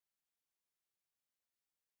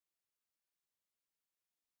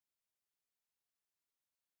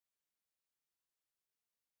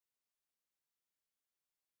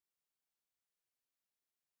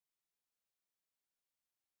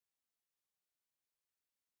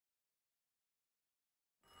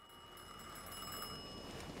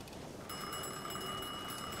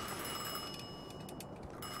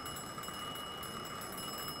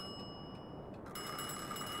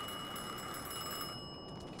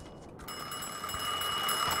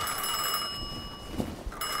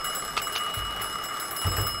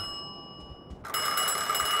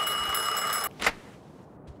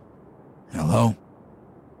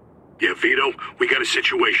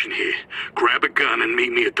situation here. Grab a gun and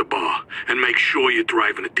meet me at the bar. And make sure you're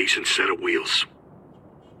driving a decent set of wheels.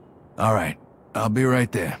 All right. I'll be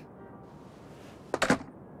right there.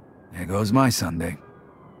 There goes my Sunday.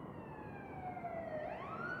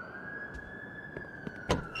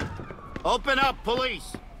 Open up,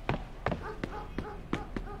 police!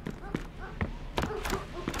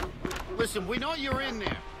 Listen, we know you're in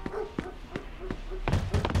there.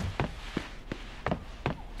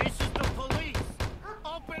 This is the police!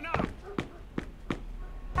 Open up!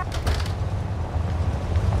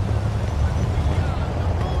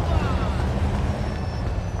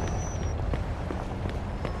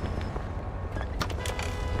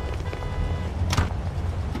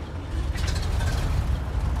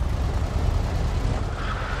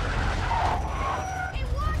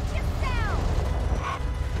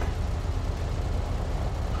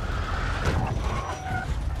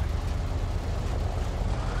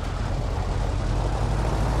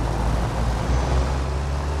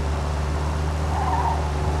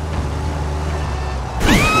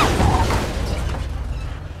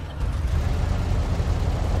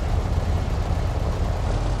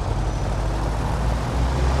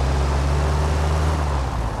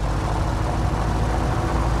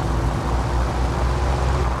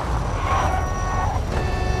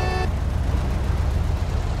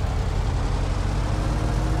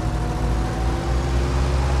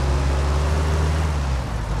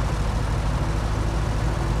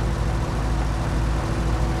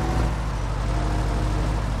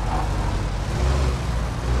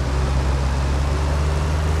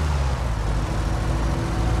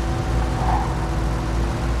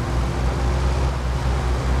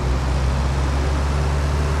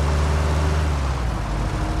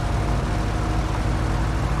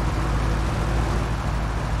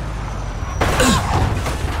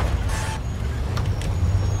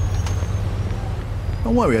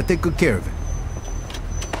 Don't worry, I'll take good care of it.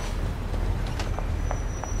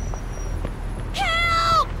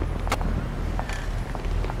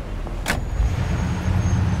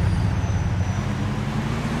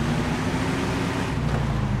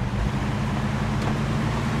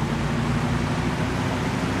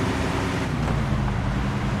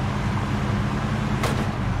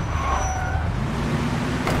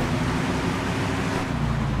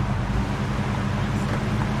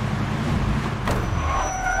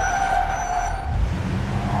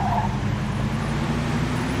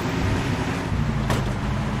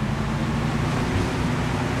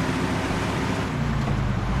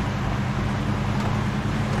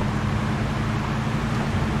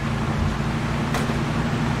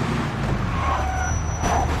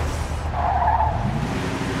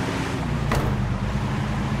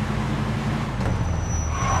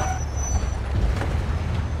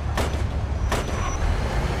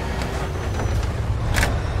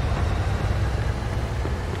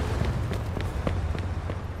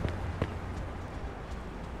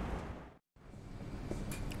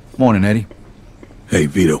 Morning, Eddie. Hey,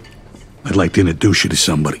 Vito. I'd like to introduce you to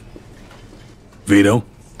somebody. Vito,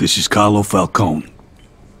 this is Carlo Falcone.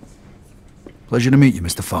 Pleasure to meet you,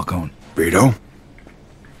 Mr. Falcone. Vito?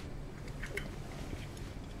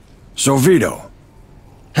 So, Vito,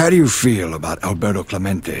 how do you feel about Alberto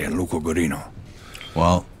Clemente and Luco Guarino?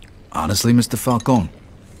 Well, honestly, Mr. Falcone,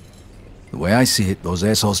 the way I see it, those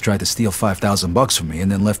assholes tried to steal $5,000 from me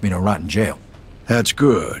and then left me to rot in jail. That's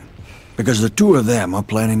good, because the two of them are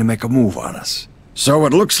planning to make a move on us. So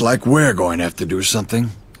it looks like we're going to have to do something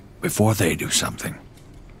before they do something.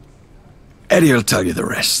 Eddie will tell you the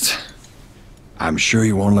rest. I'm sure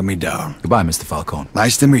you won't let me down. Goodbye, Mr. Falcone.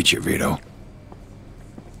 Nice to meet you, Vito.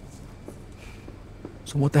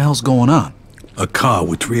 So what the hell's going on? A car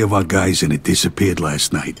with 3 of our guys in it disappeared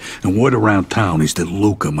last night, and word around town is that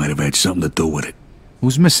Luca might have had something to do with it.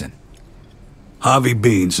 Who's missing? Harvey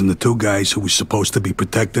Beans and the 2 guys who were supposed to be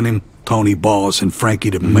protecting him, Tony Balls and Frankie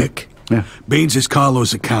the Mick. Yeah. Beans is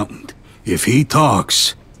Carlo's accountant. If he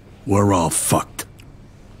talks, we're all fucked.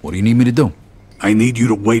 What do you need me to do? I need you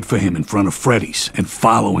to wait for him in front of Freddy's and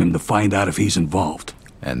follow him to find out if he's involved.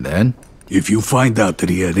 And then? If you find out that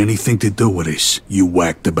he had anything to do with this, you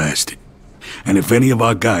whack the bastard. And if any of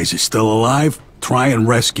our guys is still alive, try and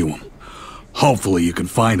rescue him. Hopefully you can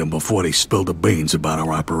find him before they spill the beans about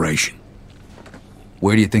our operation.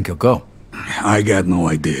 Where do you think he'll go? I got no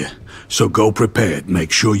idea. So go prepared.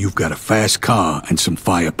 Make sure you've got a fast car and some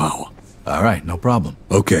firepower. All right, no problem.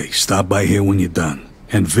 Okay, stop by here when you're done.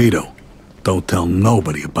 And Vito, don't tell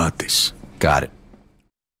nobody about this. Got it.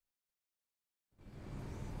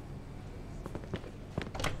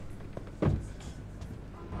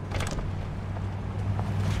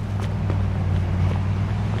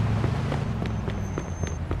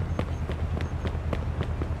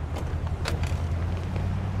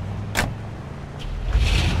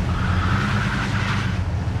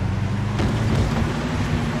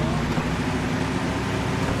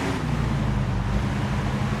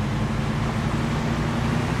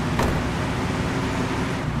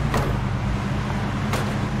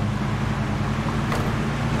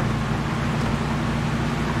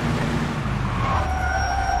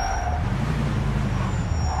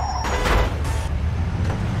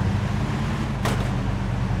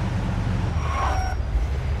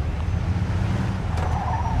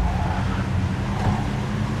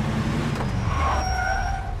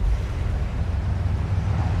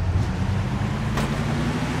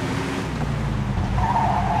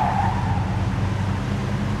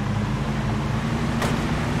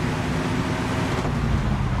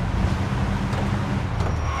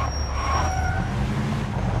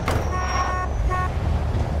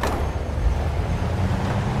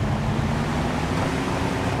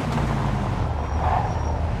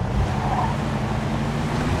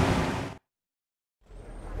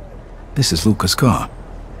 This is Luca's car.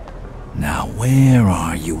 Now, where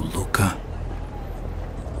are you, Luca?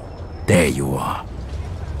 There you are.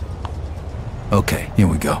 Okay, here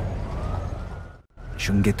we go.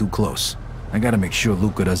 Shouldn't get too close. I gotta make sure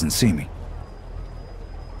Luca doesn't see me.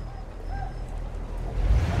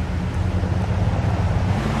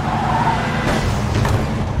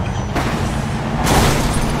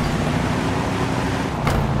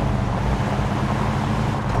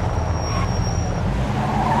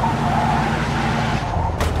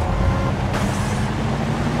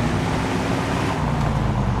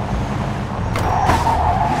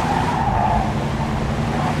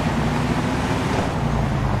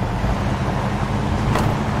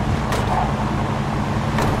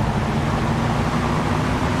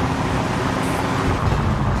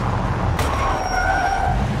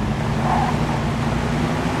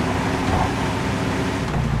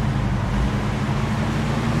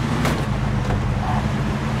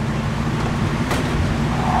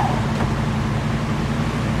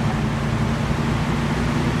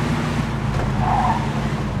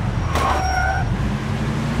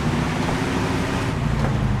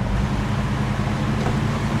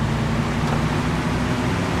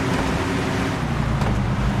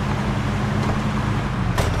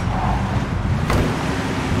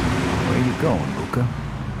 Going, Luca.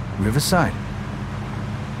 Riverside.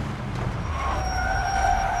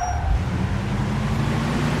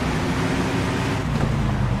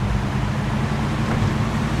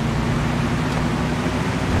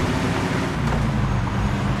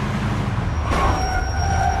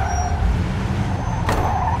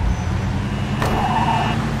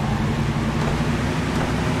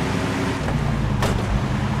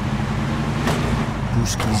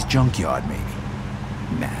 Brewski's junkyard, maybe.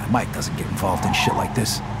 Nah, Mike doesn't get involved in shit like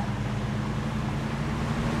this.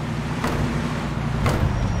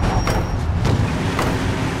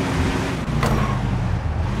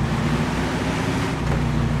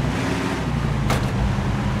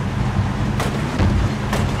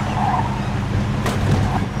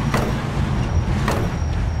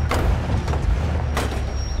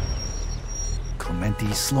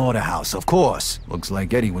 Clementi's slaughterhouse, of course. Looks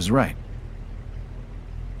like Eddie was right.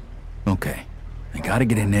 Okay. I gotta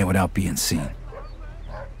get in there without being seen.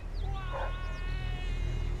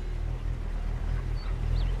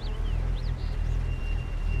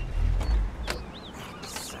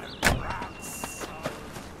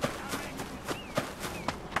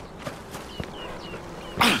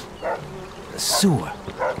 The sewer.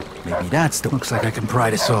 Maybe that's the... Looks like I can pry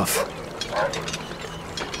this off.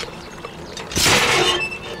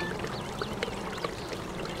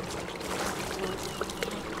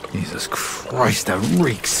 Jesus Christ, that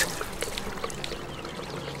reeks.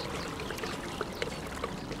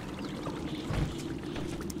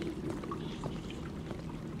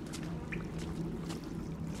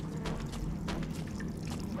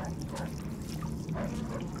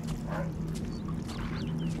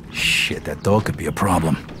 Shit, that dog could be a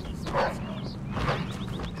problem.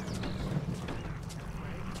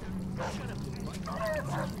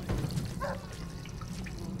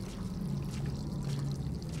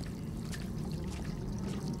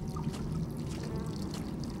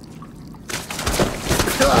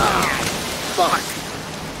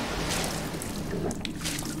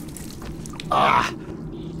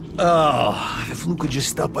 Oh, if Luke could just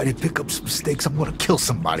stop by to pick up some steaks, I'm gonna kill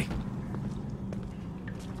somebody.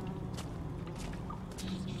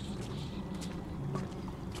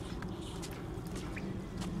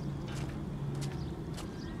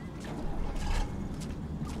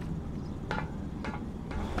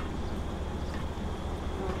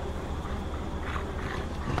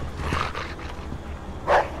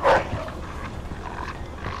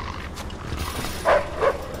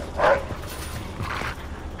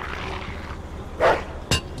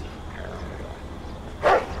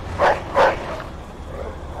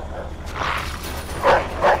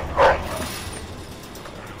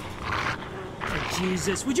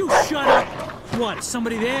 Jesus, would you shut up? What, is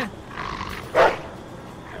somebody there?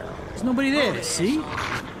 There's nobody there, see?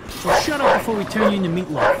 Well, shut up before we turn you into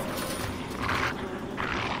meatloaf.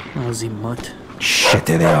 Lousy mutt. Shit,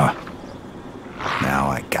 there they are. Now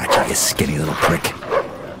I got you, you skinny little prick.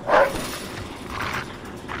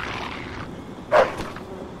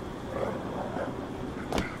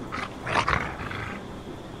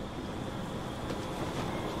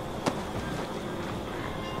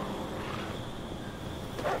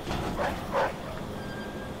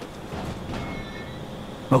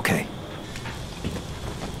 Okay.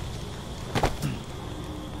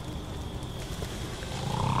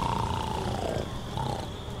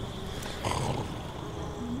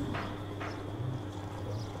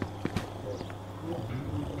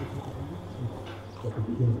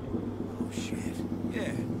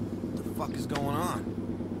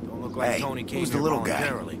 like Hey, Tony came who's the here little guy?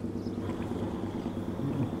 voluntarily.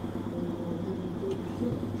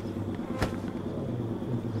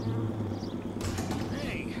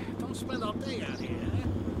 Hey, don't spend all day out here.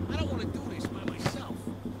 I don't want to do this by myself.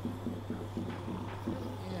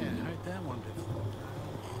 Yeah, heard that one before.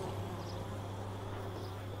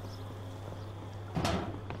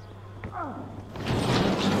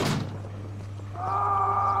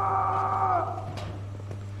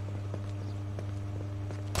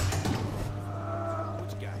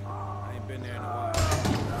 Which guy? I ain't been there in a while.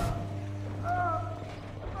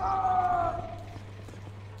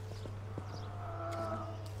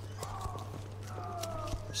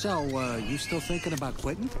 So, you still thinking about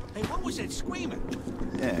quitting? Hey, what was that screaming?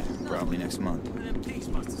 Yeah, probably next month. One of them pigs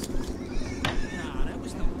must have said. Nah, that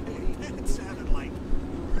was no pig. It sounded like...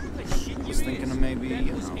 That shit in your Was thinking ears. of maybe, That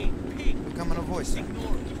you was know, a pig. becoming a voice actor.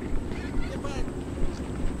 Ignore it. Yeah, but...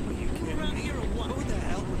 Are you kidding around here or what? Who the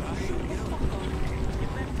hell would I shoot you?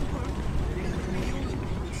 Get back to work.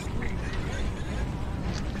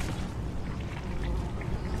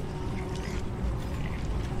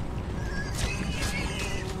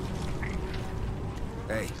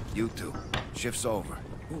 Hey, you two. Shift's over.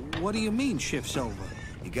 What do you mean, shift's over?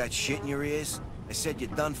 You got shit in your ears? I said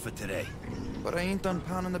you're done for today. But I ain't done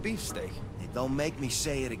pounding the beefsteak. Hey, don't make me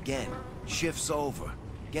say it again. Shift's over.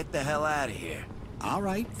 Get the hell out of here. All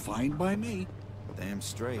right, fine by me. Damn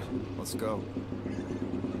straight. Let's go.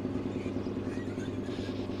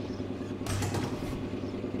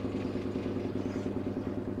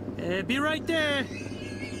 Be right there.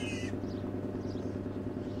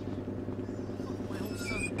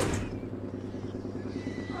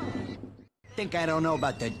 Think I don't know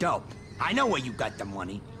about the dope. I know where you got the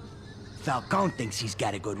money. Falcone thinks he's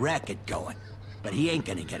got a good racket going, but he ain't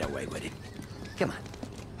gonna get away with it. Come on.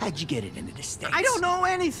 How'd you get it into the States? I don't know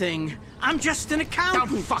anything. I'm just an accountant.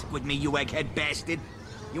 Don't fuck with me, you egghead bastard.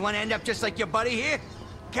 You wanna end up just like your buddy here?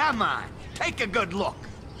 Come on, take a good look.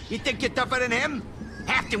 You think you're tougher than him?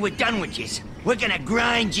 After we're done with you, we're gonna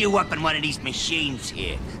grind you up in one of these machines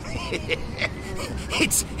here.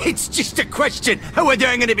 It's just a question of whether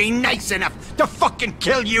I'm gonna be nice enough to fucking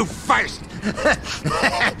kill you first.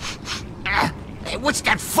 Hey, what's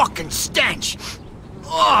that fucking stench?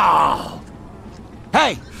 Oh!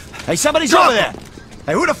 Hey! Hey, somebody's over there!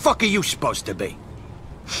 Hey, who the fuck are you supposed to be?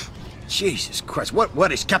 Jesus Christ,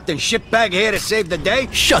 what is Captain Shitbag here to save the day?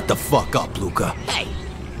 Shut the fuck up, Luca. Hey,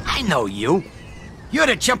 I know you. You're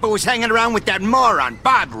the chump who was hanging around with that moron,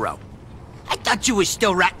 Barbaro. I thought you was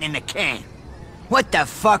still rotting in the can. What the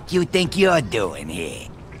fuck you think you're doing here?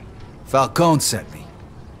 Falcone sent me.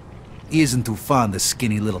 He isn't too fond of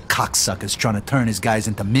skinny little cocksuckers trying to turn his guys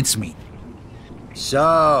into mincemeat.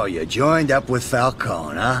 So, you joined up with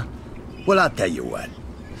Falcone, huh? Well, I'll tell you what.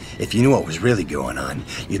 If you knew what was really going on,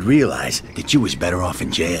 you'd realize that you was better off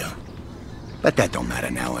in jail. But that don't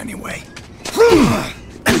matter now anyway.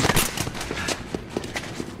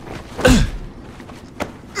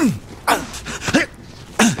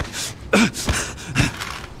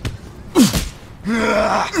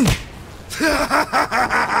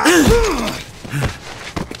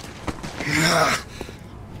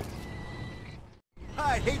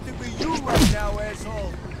 I'd hate to be you right now,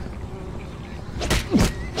 asshole.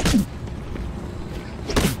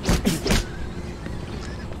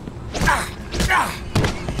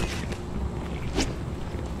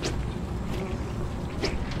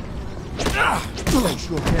 You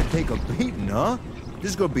sure can't take a beating, huh?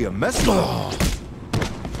 This is gonna be a mess.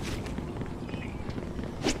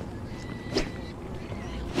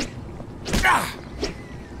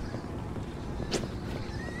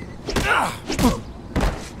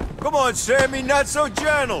 Come on, Sammy, not so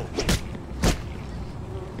gentle.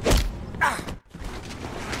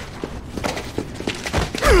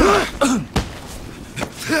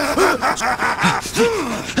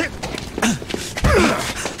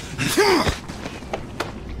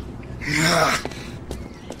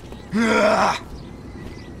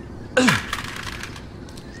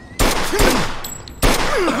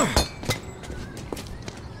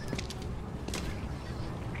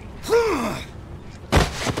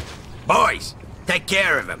 Boys, take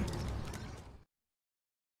care of him.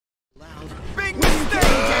 Big mistake,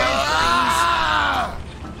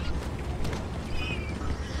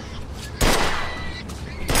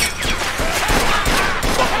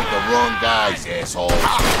 Fucking the wrong guys, assholes.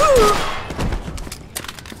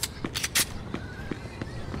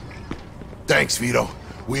 Thanks, Vito.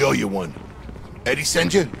 We owe you one. Eddie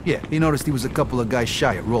send you? Yeah, he noticed he was a couple of guys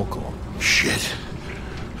shy at roll call. Shit.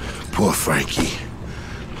 Poor Frankie.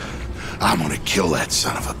 I'm gonna kill that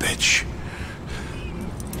son of a bitch.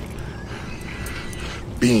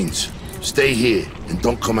 Beans, stay here and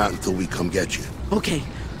don't come out until we come get you. Okay,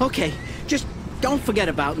 okay. Just don't forget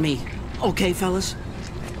about me. Okay, fellas?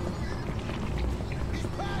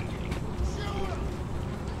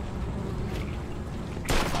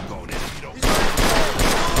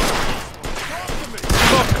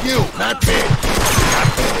 Fuck you, not bad.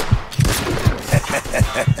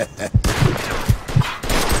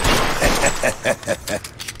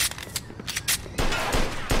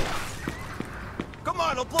 Come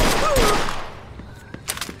on, I'll blow.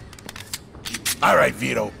 All right,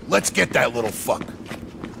 Vito, let's get that little fuck.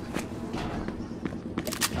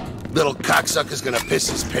 Little cocksucker's gonna piss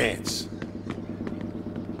his pants.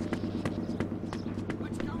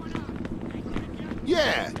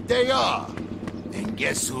 Yeah, they are. And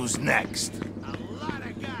guess who's next?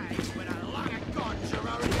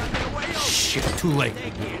 Shit, too late.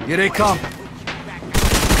 Here they come.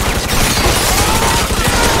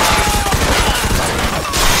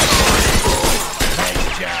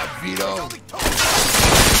 Nice job, Vito.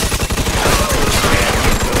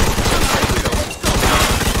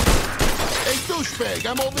 Hey, douchebag,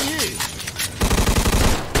 I'm over here.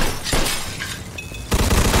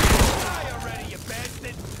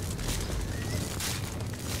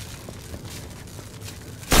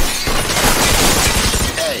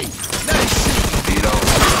 Hey, nice shooting, Vito.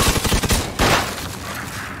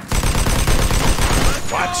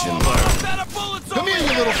 Watch and learn. Come here,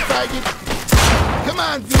 you little faggot. Come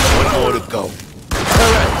on, Vito. One more to go.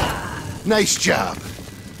 All right. Nice job.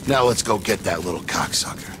 Now let's go get that little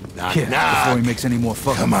cocksucker. Knock, Yeah, knock. before he makes any more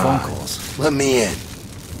fucking Come phone on. calls. Let me in.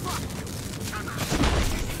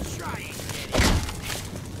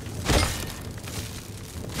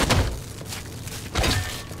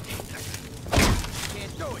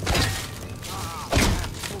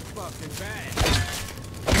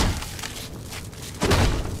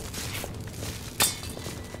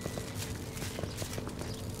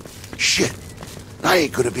 Shit. I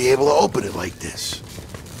ain't gonna be able to open it like this.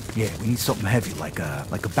 Yeah, we need something heavy, like a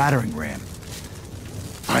battering ram.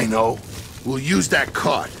 I know. We'll use that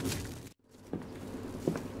cart.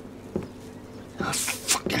 Oh,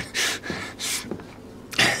 fucking...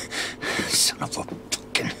 Son of a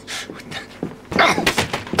fucking... Oh,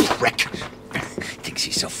 prick. Thinks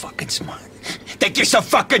he's so fucking smart. Think you're so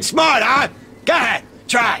fucking smart, huh? Go ahead,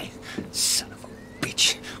 try. Son of a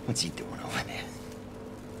bitch. What's he doing over there?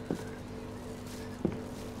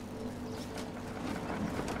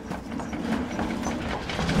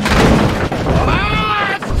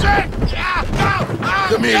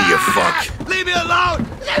 Come here, you fuck. Leave me alone!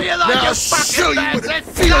 Leave me alone, Now you I'll fucking show you what it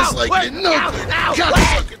bastard! feels No, like, wait, you know, no,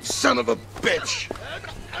 cocksucking son of a bitch.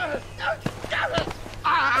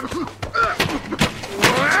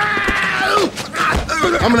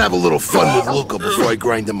 I'm gonna have a little fun with Luca before I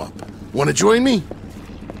grind him up. Wanna join me?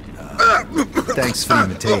 Thanks for the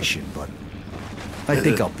invitation, but I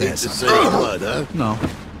think I'll pass on Same blood, huh? No,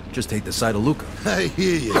 just hate the sight of Luca. I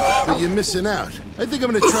hear you, but you're missing out. I think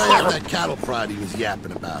I'm gonna try out that cattle prod he was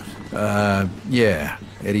yapping about. Yeah.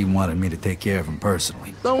 Eddie wanted me to take care of him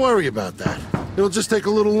personally. Don't worry about that. It'll just take a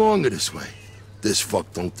little longer this way. This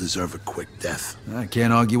fuck don't deserve a quick death. I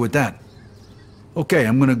can't argue with that. Okay,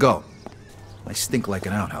 I'm gonna go. I stink like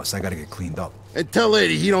an outhouse. I gotta get cleaned up. And tell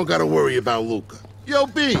Eddie he don't gotta worry about Luca. Yo,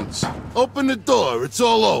 Beans, open the door. It's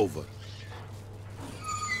all over.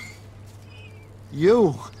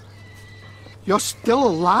 You're still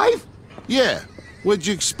alive? Yeah, what'd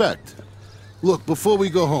you expect? Look, before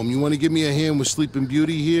we go home, you want to give me a hand with Sleeping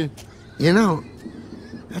Beauty here? You know,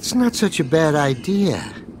 that's not such a bad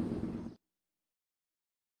idea.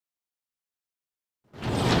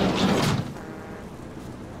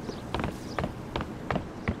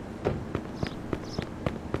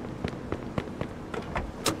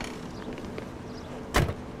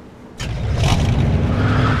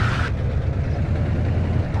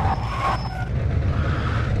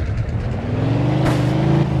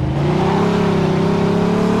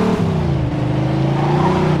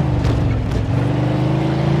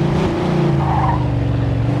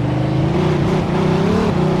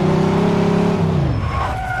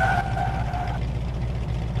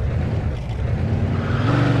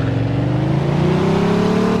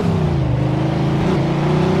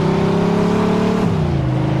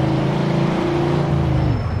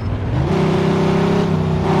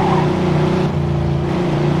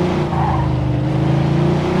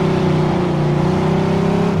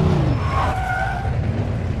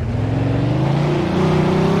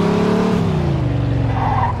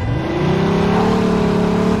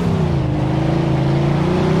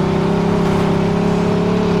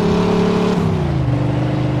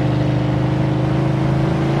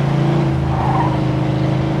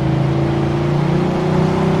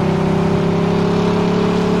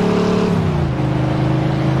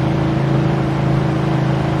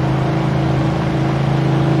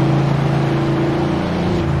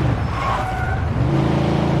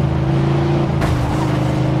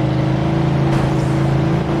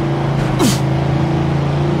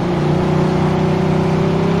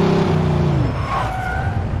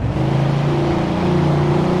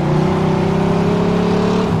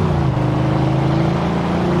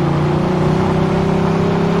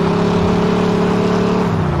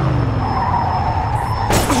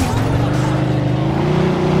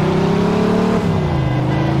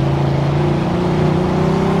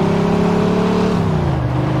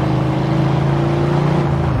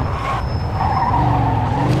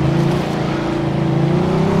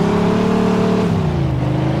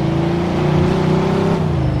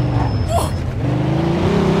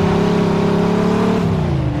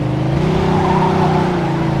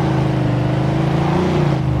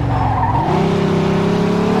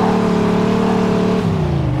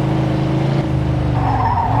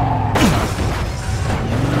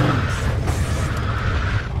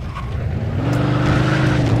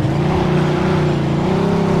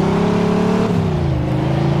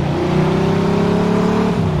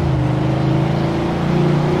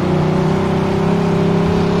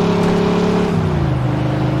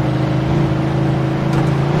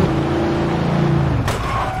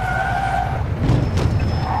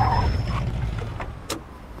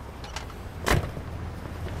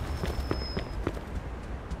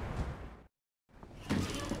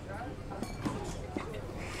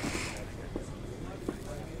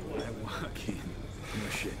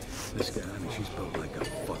 This guy, I mean, she's built like a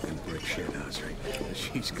fucking brick shit house, right?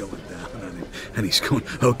 She's going down on him, and he's going,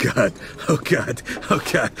 oh God, oh God, oh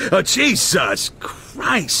God, oh Jesus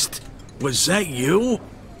Christ! Was that you?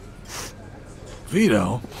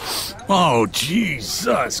 Vito? Oh,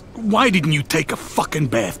 Jesus! Why didn't you take a fucking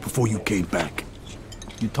bath before you came back?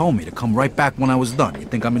 You told me to come right back when I was done. You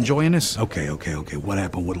think I'm enjoying this? Okay. What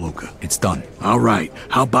happened with Luca? It's done. All right.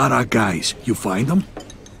 How about our guys? You find them?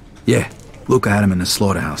 Yeah. Luca had him in the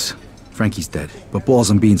slaughterhouse. Frankie's dead, but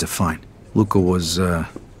Balls and Beans are fine. Luca was,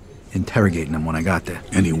 interrogating him when I got there.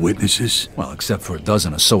 Any witnesses? Well, except for a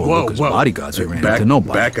dozen or so of Luca's bodyguards, we ran into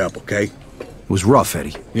nobody. Back up, okay? It was rough,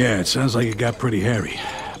 Eddie. Yeah, it sounds like it got pretty hairy.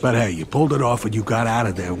 But hey, you pulled it off and you got out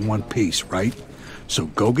of there in one piece, right? So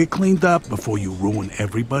go get cleaned up before you ruin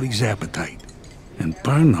everybody's appetite. And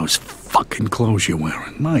burn those fucking clothes you're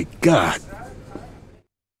wearing. My God.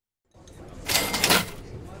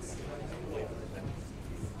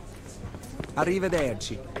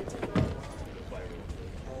 Arrivederci.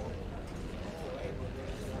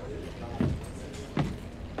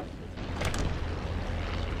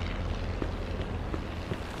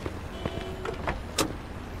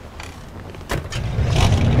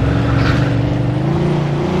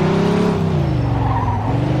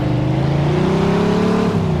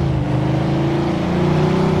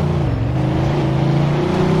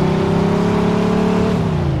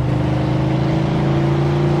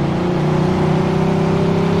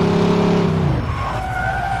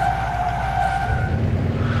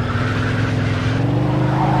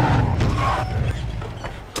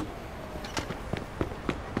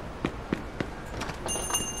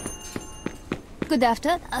 Good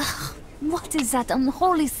after. What is that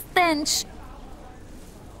unholy stench?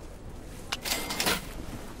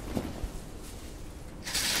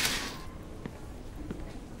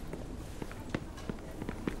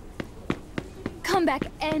 Come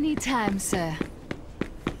back anytime, sir.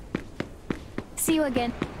 See you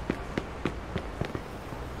again.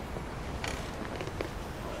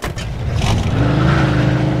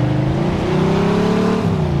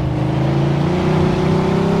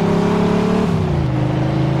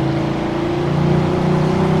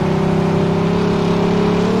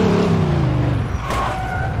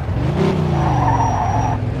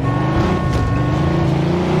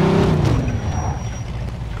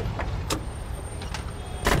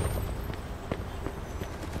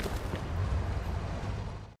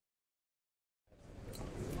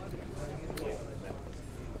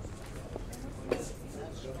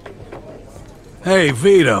 Hey,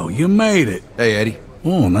 Vito, you made it. Hey, Eddie.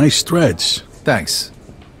 Oh, nice threads. Thanks.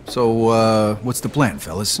 So, what's the plan,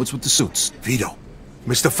 fellas? What's with the suits? Vito,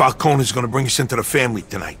 Mr. Falcone is gonna bring us into the family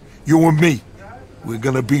tonight. You and me. We're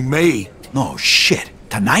gonna be made. No shit.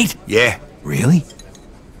 Tonight? Yeah. Really?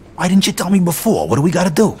 Why didn't you tell me before? What do we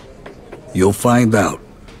gotta do? You'll find out.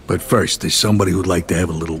 But first, there's somebody who'd like to have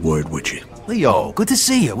a little word with you. Leo, good to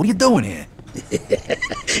see you. What are you doing here?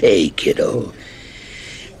 Hey, kiddo.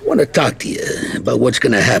 I want to talk to you about what's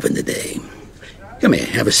going to happen today. Come here,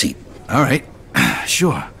 have a seat. All right.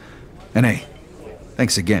 Sure. And hey,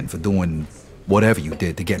 thanks again for doing whatever you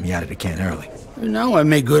did to get me out of the can early. Now I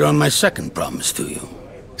make good on my second promise to you.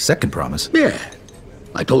 Second promise? Yeah.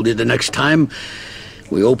 I told you the next time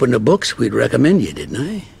we opened the books, we'd recommend you, didn't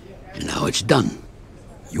I? And now it's done.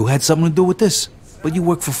 You had something to do with this? But you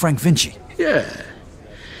work for Frank Vinci. Yeah.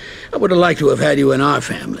 I would have liked to have had you in our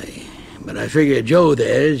family. But I figure Joe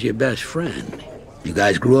there is your best friend. You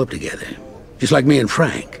guys grew up together, just like me and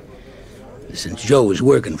Frank. Since Joe was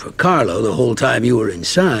working for Carlo the whole time you were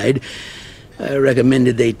inside, I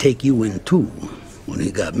recommended they take you in too when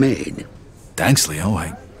he got made. Thanks, Leo.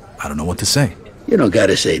 I don't know what to say. You don't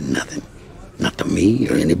gotta say nothing. Not to me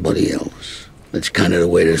or anybody else. That's kind of the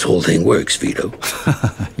way this whole thing works, Vito.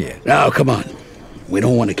 Yeah. Now, come on. We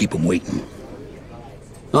don't want to keep him waiting.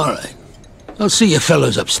 All right. I'll see you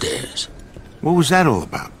fellas upstairs. What was that all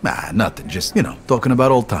about? Nah, nothing. Just, talking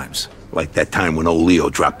about old times. Like that time when old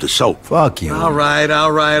Leo dropped the soap. Fuck you. All right.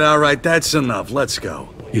 That's enough. Let's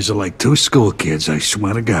go. Yous are like two school kids, I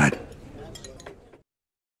swear to God.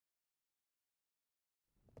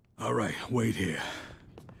 All right, wait here.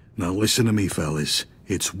 Now listen to me, fellas.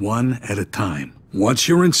 It's one at a time. Once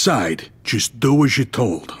you're inside, just do as you're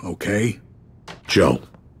told, okay? Joe,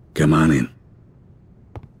 come on in.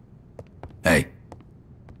 Hey.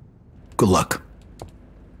 Good luck.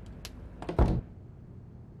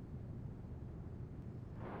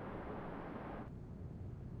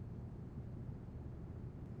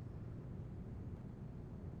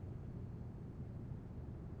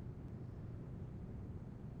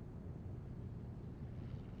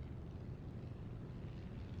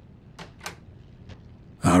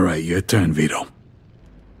 All All right, your turn, Vito.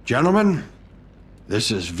 Gentlemen, this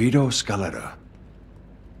is Vito Scaletta.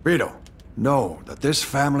 Vito, know that this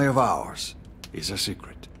family of ours is a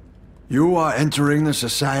secret. You are entering the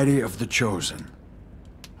Society of the Chosen.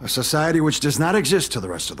 A society which does not exist to the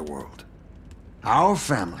rest of the world. Our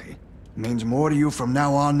family means more to you from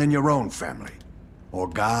now on than your own family, or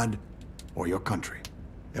God, or your country.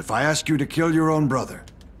 If I ask you to kill your own brother,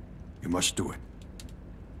 you must do it.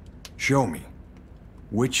 Show me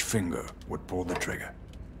which finger would pull the trigger.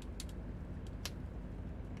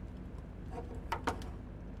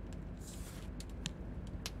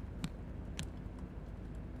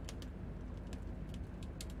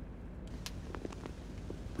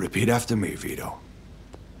 Repeat after me, Vito.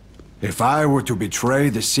 If I were to betray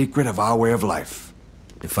the secret of our way of life.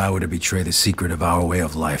 If I were to betray the secret of our way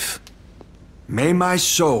of life. May my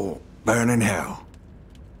soul burn in hell,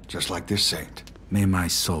 just like this saint. May my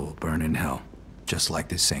soul burn in hell, just like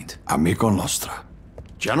this saint. Amico nostra.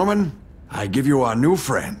 Gentlemen, I give you our new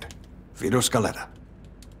friend, Vito Scaletta.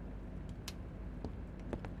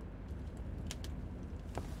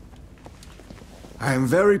 I am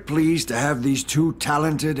very pleased to have these two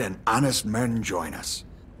talented and honest men join us.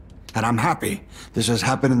 And I'm happy this has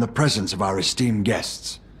happened in the presence of our esteemed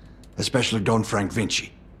guests, especially Don Frank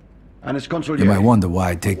Vinci. And his consigliere. You might wonder why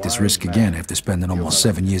I'd take this risk again after spending almost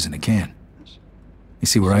 7 years in the can. You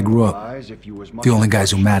see, where I grew up, the only guys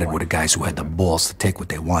who mattered were the guys who had the balls to take what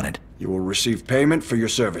they wanted. You will receive payment for your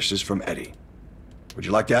services from Eddie. Would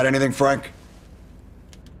you like to add anything, Frank?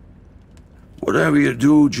 Whatever you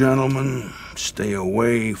do, gentlemen, stay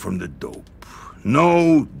away from the dope.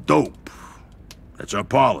 No dope. That's our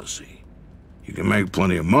policy. You can make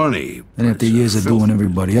plenty of money. And after years of doing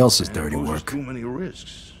everybody else's dirty work, too many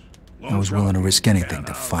risks. I was willing to risk anything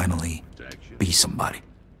to finally be somebody.